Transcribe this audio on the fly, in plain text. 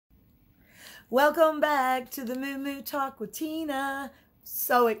Welcome back to the Muu Muu Talk with Teena.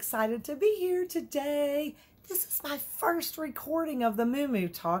 So excited to be here today. This is my first recording of the Muu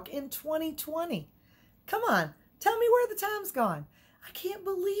Muu Talk in 2020. Come on, tell me where the time's gone. I can't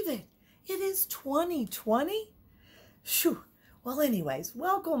believe it. It is 2020. Shoo. Well, anyways,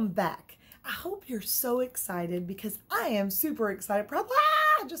 welcome back. I hope you're so excited because I am super excited.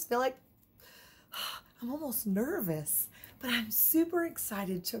 I just feel like I'm almost nervous. But I'm super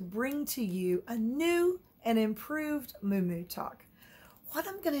excited to bring to you a new and improved Muu Muu Talk. What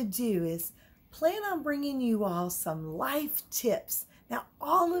I'm going to do is plan on bringing you all some life tips. Now,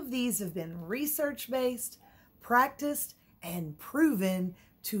 all of these have been research-based, practiced, and proven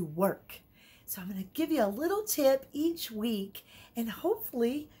to work. So I'm going to give you a little tip each week, and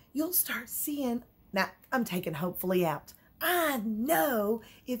hopefully you'll start seeing. Now, I'm taking hopefully out. I know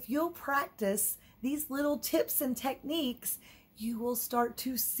if you'll practice these little tips and techniques, you will start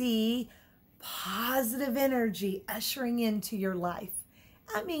to see positive energy ushering into your life.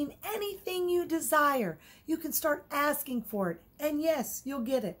 I mean, anything you desire, you can start asking for it. And yes, you'll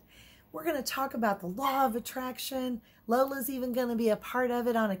get it. We're going to talk about the law of attraction. Lola's even going to be a part of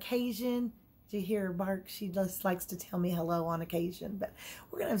it on occasion. Did you hear her bark? She just likes to tell me hello on occasion. But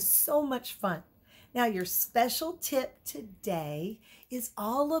we're going to have so much fun. Now, your special tip today is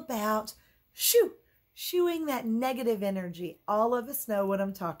all about shooing that negative energy. All of us know what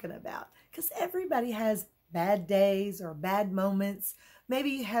I'm talking about because everybody has bad days or bad moments. Maybe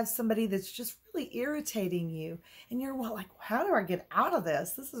you have somebody that's just really irritating you and you're like, how do I get out of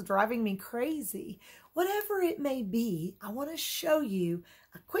this? This is driving me crazy. Whatever it may be, I want to show you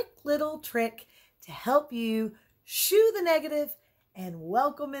a quick little trick to help you shoo the negative and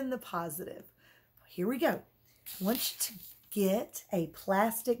welcome in the positive. Here we go. I want you to get a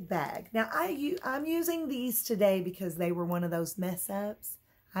plastic bag. Now, I'm using these today because they were one of those mess ups.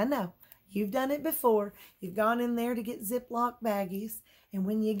 I know. You've done it before. You've gone in there to get Ziploc baggies, and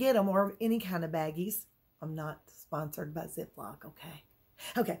when you get them, or any kind of baggies, I'm not sponsored by Ziploc, okay?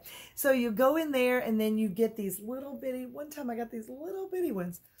 Okay, so you go in there, and then you get these little bitty, one time I got these little bitty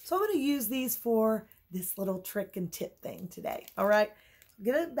ones. So I'm going to use these for this little trick and tip thing today, all right?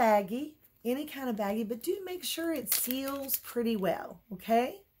 Get a baggie. Any kind of baggie, but do make sure it seals pretty well,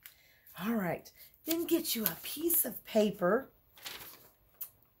 okay? All right, then get you a piece of paper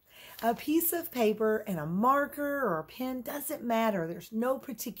and a marker or a pen, doesn't matter. There's no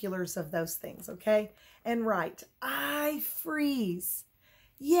particulars of those things, okay? And write, I freeze.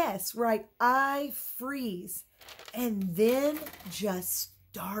 Yes, write, I freeze. And then just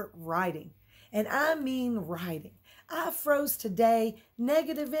start writing. And I mean writing. I froze today,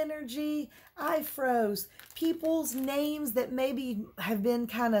 negative energy. I froze people's names that maybe have been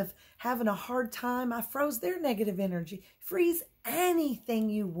kind of having a hard time. I froze their negative energy. Freeze anything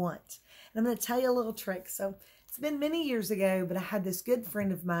you want. And I'm going to tell you a little trick. So it's been many years ago, but I had this good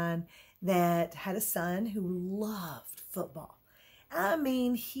friend of mine that had a son who loved football. I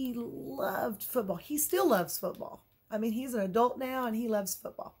mean, he loved football. He still loves football. I mean, he's an adult now and he loves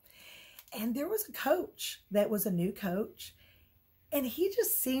football. And there was a coach that was a new coach, and he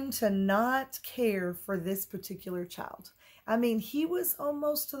just seemed to not care for this particular child. I mean, he was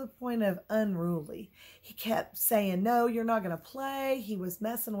almost to the point of unruly. He kept saying, no, you're not going to play. He was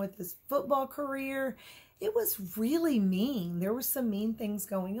messing with his football career. It was really mean. There were some mean things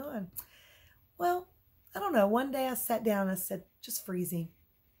going on. Well, I don't know. One day I sat down and I said, just freezing.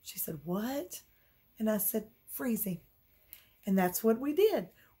 She said, what? And I said, freezing. And that's what we did.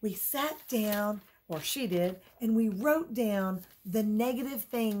 We sat down, or she did, and we wrote down the negative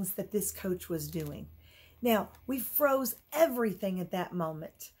things that this coach was doing. Now, we froze everything at that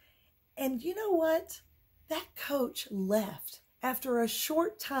moment. And you know what? That coach left after a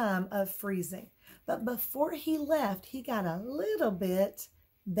short time of freezing. But before he left, he got a little bit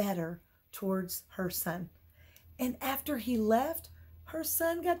better towards her son. And after he left, her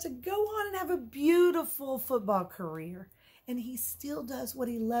son got to go on and have a beautiful football career. And he still does what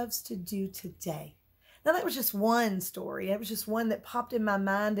he loves to do today. Now, that was just one story. It was just one that popped in my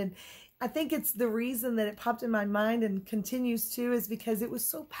mind. And I think it's the reason that it popped in my mind and continues to is because it was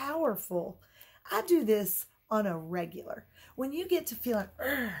so powerful. I do this on a regular. When you get to feeling,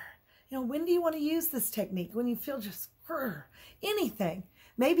 when do you want to use this technique? When you feel just anything.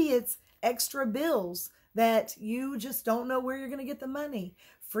 Maybe it's extra bills that you just don't know where you're going to get the money.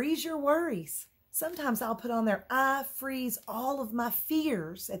 Freeze your worries. Sometimes I'll put on there, I freeze all of my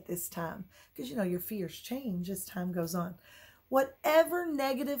fears at this time. Because, your fears change as time goes on. Whatever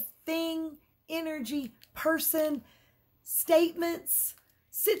negative thing, energy, person, statements,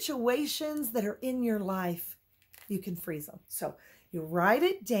 situations that are in your life, you can freeze them. So you write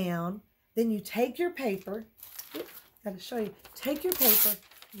it down Then you take your paper. Got to show you. Take your paper.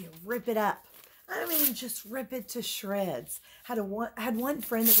 You rip it up. I mean, just rip it to shreds. Had one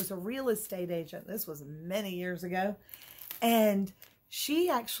friend that was a real estate agent. This was many years ago. And she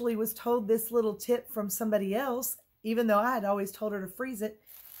actually was told this little tip from somebody else, even though I had always told her to freeze it.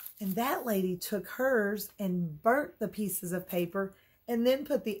 And that lady took hers and burnt the pieces of paper and then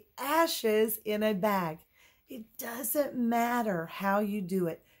put the ashes in a bag. It doesn't matter how you do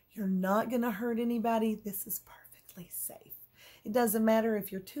it. You're not going to hurt anybody. This is perfectly safe. It doesn't matter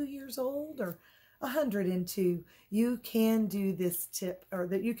if you're 2 years old or 102. You can do this tip, or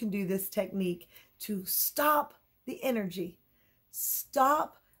that you can do this technique to stop the energy.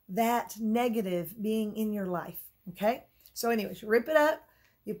 Stop that negative being in your life. Okay? So anyways, you rip it up.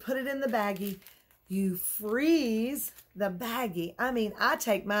 You put it in the baggie. You freeze the baggie. I mean, I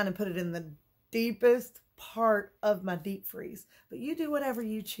take mine and put it in the deepest part of my deep freeze. But you do whatever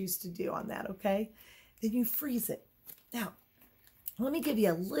you choose to do on that, okay? Then you freeze it. Now, let me give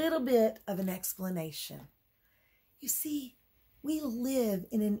you a little bit of an explanation. You see, we live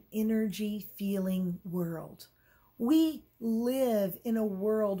in an energy feeling world. We live in a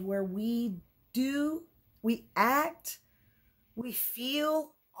world where we act, we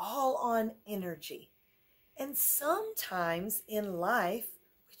feel all on energy. And sometimes in life,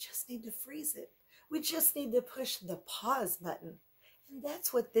 we just need to freeze it. We just need to push the pause button. And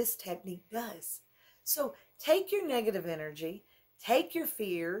that's what this technique does. So take your negative energy, take your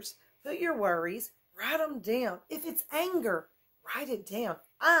fears, put your worries, write them down. If it's anger, write it down.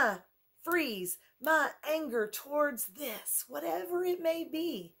 I freeze my anger towards this, whatever it may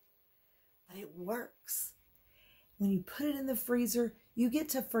be. But it works. When you put it in the freezer, you get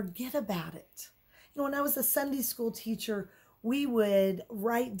to forget about it. You know, when I was a Sunday school teacher, we would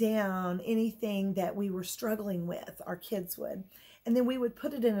write down anything that we were struggling with, our kids would. And then we would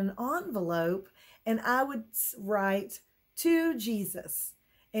put it in an envelope, and I would write, "To Jesus."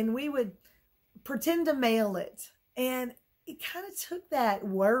 And we would pretend to mail it. And it kind of took that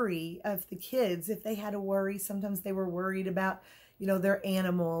worry of the kids. If they had a worry, sometimes they were worried about, you know, their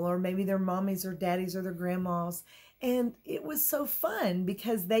animal, or maybe their mommies or daddies or their grandmas. And it was so fun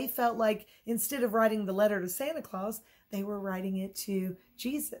because they felt like instead of writing the letter to Santa Claus, they were writing it to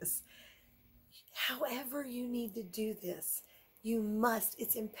Jesus. However you need to do this, you must,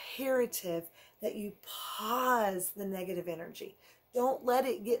 it's imperative that you pause the negative energy. Don't let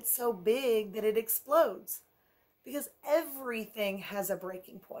it get so big that it explodes, because everything has a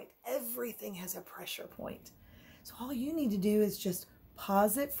breaking point. Everything has a pressure point. So all you need to do is just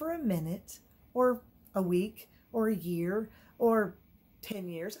pause it for a minute or a week or a year or 10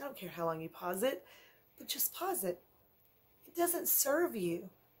 years. I don't care how long you pause it, but just pause it. It doesn't serve you.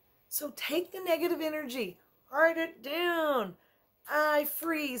 So take the negative energy, write it down. I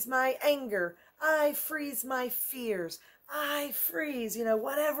freeze my anger. I freeze my fears. I freeze, you know,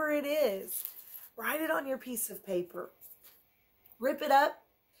 whatever it is. Write it on your piece of paper. Rip it up.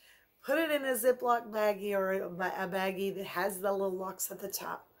 Put it in a Ziploc baggie or a baggie that has the little locks at the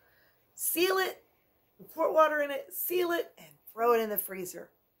top. Seal it. Pour water in it. Seal it and throw it in the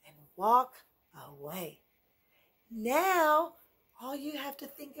freezer. And walk away. Now, all you have to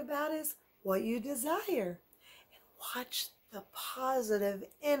think about is what you desire. And watch the positive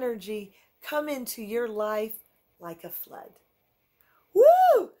energy come into your life like a flood.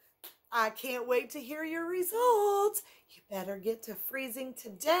 Woo! I can't wait to hear your results. You better get to freezing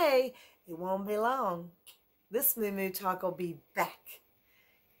today. It won't be long. This Moo Muu Talk will be back.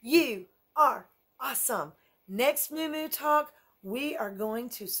 You are awesome. Next Moo Muu Talk, we are going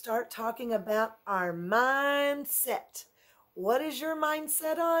to start talking about our mindset. What is your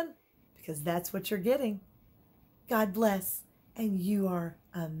mindset on? Because that's what you're getting. God bless, and you are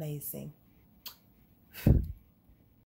amazing.